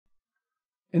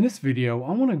In this video,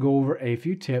 I want to go over a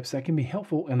few tips that can be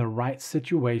helpful in the right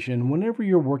situation whenever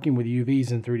you're working with UVs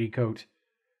in 3D Coat.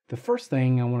 The first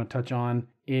thing I want to touch on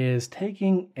is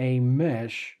taking a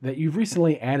mesh that you've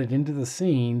recently added into the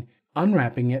scene,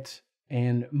 unwrapping it,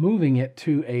 and moving it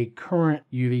to a current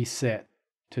UV set.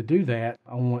 To do that,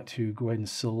 I want to go ahead and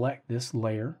select this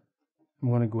layer. I'm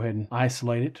going to go ahead and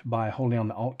isolate it by holding on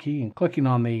the Alt key and clicking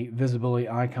on the visibility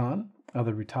icon of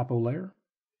the retopo layer.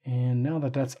 And now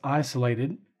that that's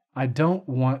isolated, I don't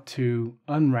want to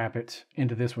unwrap it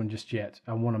into this one just yet.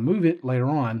 I want to move it later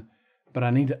on, but I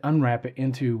need to unwrap it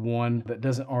into one that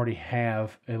doesn't already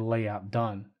have a layout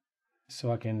done.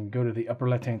 So I can go to the upper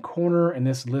left-hand corner, and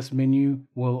this list menu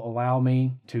will allow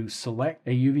me to select a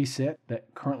UV set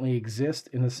that currently exists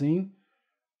in the scene,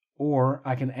 or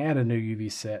I can add a new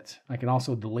UV set. I can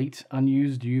also delete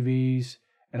unused UVs,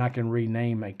 and I can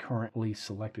rename a currently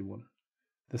selected one.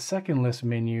 The second list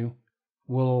menu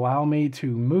will allow me to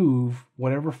move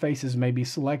whatever faces may be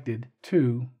selected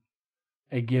to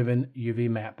a given UV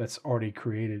map that's already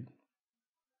created.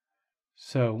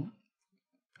 So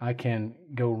I can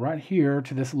go right here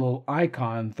to this little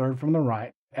icon, third from the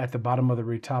right, at the bottom of the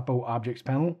Retopo Objects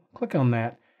panel. Click on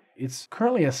that. It's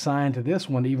currently assigned to this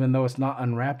one, even though it's not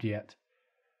unwrapped yet.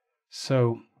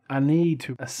 So I need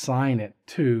to assign it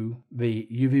to the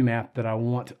UV map that I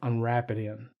want to unwrap it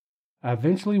in. I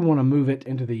eventually want to move it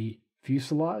into the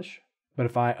fuselage, but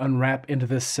if I unwrap into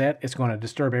this set, it's going to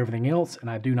disturb everything else, and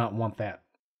I do not want that.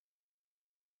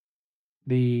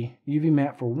 The UV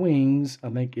map for wings, I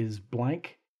think, is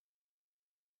blank.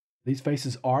 These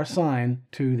faces are assigned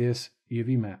to this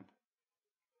UV map.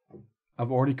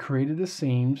 I've already created the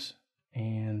seams,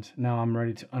 and now I'm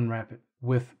ready to unwrap it.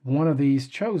 With one of these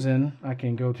chosen, I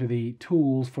can go to the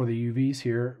tools for the UVs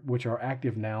here, which are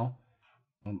active now.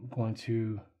 I'm going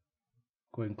to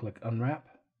go ahead and click unwrap.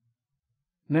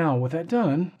 Now with that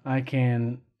done, I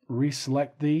can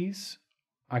reselect these.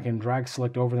 I can drag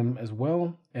select over them as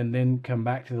well, and then come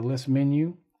back to the list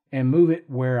menu and move it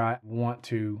where I want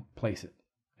to place it.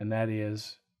 And that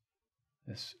is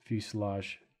this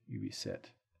fuselage UV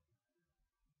set.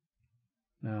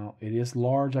 Now it is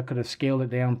large. I could have scaled it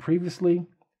down previously,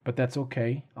 but that's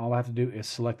okay. All I have to do is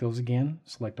select those again,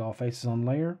 select all faces on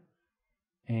layer,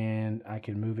 and I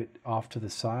can move it off to the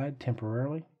side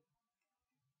temporarily.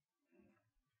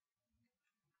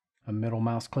 A middle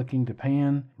mouse clicking to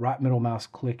pan, right middle mouse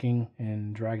clicking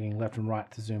and dragging left and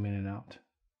right to zoom in and out.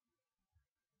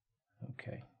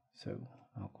 Okay, so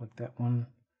I'll click that one,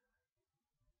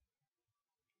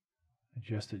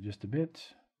 adjust it just a bit,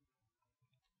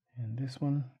 and this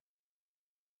one.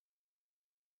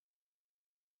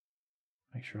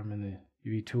 Make sure I'm in the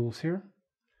UV tools here.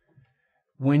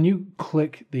 When you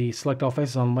click the select all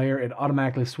faces on layer, it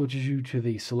automatically switches you to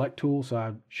the select tool, so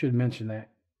I should mention that.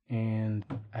 And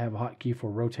I have a hotkey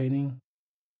for rotating.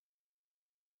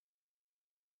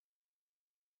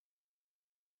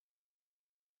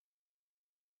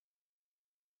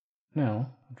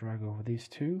 Now, I'll drag over these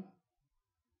two.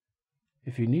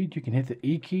 If you need, you can hit the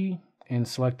E key and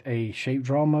select a shape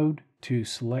draw mode to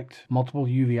select multiple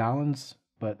UV islands,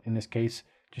 but in this case,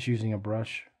 just using a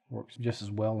brush works just as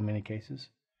well in many cases.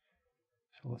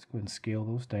 So let's go ahead and scale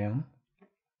those down.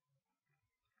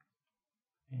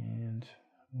 And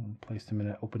we'll place them in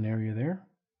an open area there.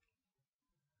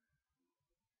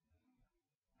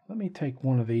 Let me take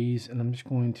one of these and I'm just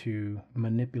going to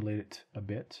manipulate it a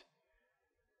bit.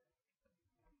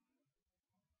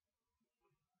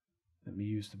 Let me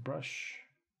use the brush.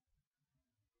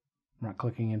 Right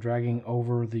clicking and dragging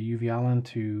over the UV island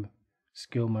to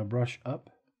scale my brush up.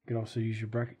 You can also use your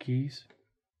bracket keys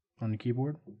on the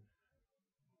keyboard.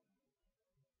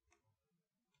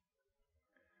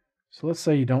 So let's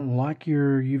say you don't like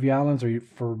your UV islands, or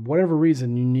for whatever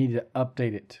reason you need to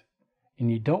update it,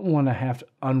 and you don't want to have to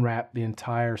unwrap the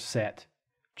entire set,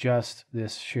 just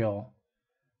this shell.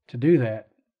 To do that,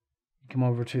 you come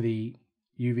over to the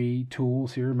UV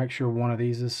tools here, make sure one of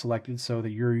these is selected so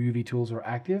that your UV tools are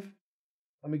active.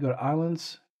 Let me go to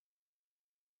Islands,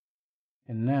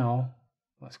 and now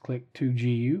let's click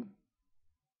 2GU,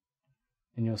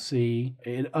 and you'll see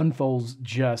it unfolds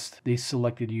just the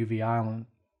selected UV island.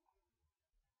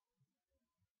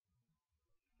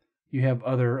 You have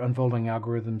other unfolding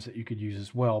algorithms that you could use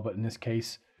as well, but in this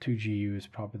case, 2GU is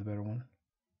probably the better one.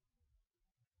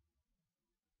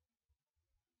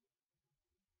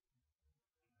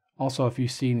 Also, if you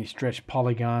see any stretched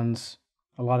polygons,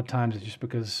 a lot of times it's just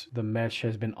because the mesh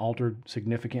has been altered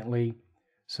significantly.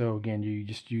 So again, you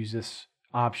just use this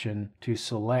option to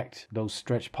select those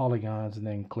stretched polygons and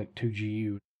then click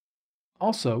 2GU.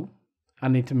 Also, I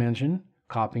need to mention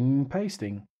copying and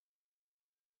pasting.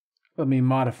 Let me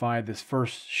modify this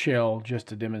first shell just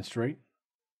to demonstrate.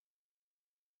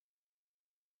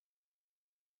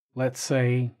 Let's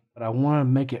say that I want to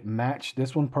make it match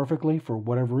this one perfectly for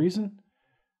whatever reason.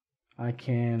 I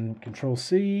can Control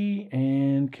C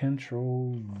and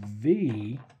Control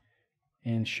V,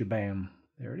 and shabam,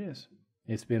 there it is.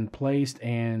 It's been placed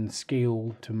and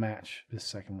scaled to match this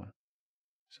second one.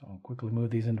 So I'll quickly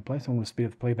move these into place. I'm going to speed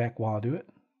up the playback while I do it.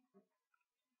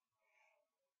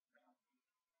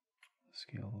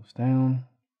 Scale those down.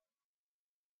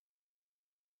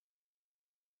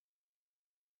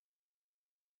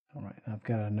 All right, I've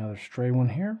got another stray one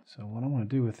here. So what I want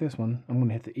to do with this one, I'm going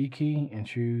to hit the E key and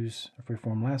choose a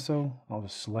freeform lasso. I'll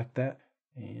just select that.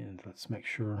 And let's make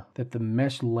sure that the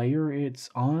mesh layer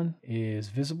it's on is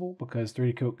visible, because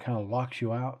 3D Coat kind of locks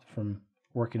you out from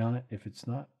working on it if it's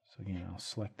not. So again, I'll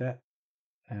select that.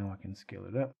 Now I can scale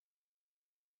it up.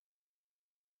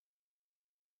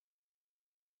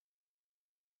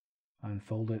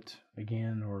 Unfold it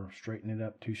again or straighten it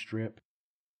up to strip.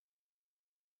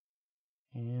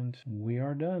 And we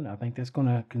are done. I think that's going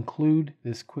to conclude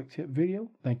this quick tip video.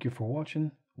 Thank you for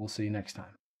watching. We'll see you next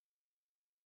time.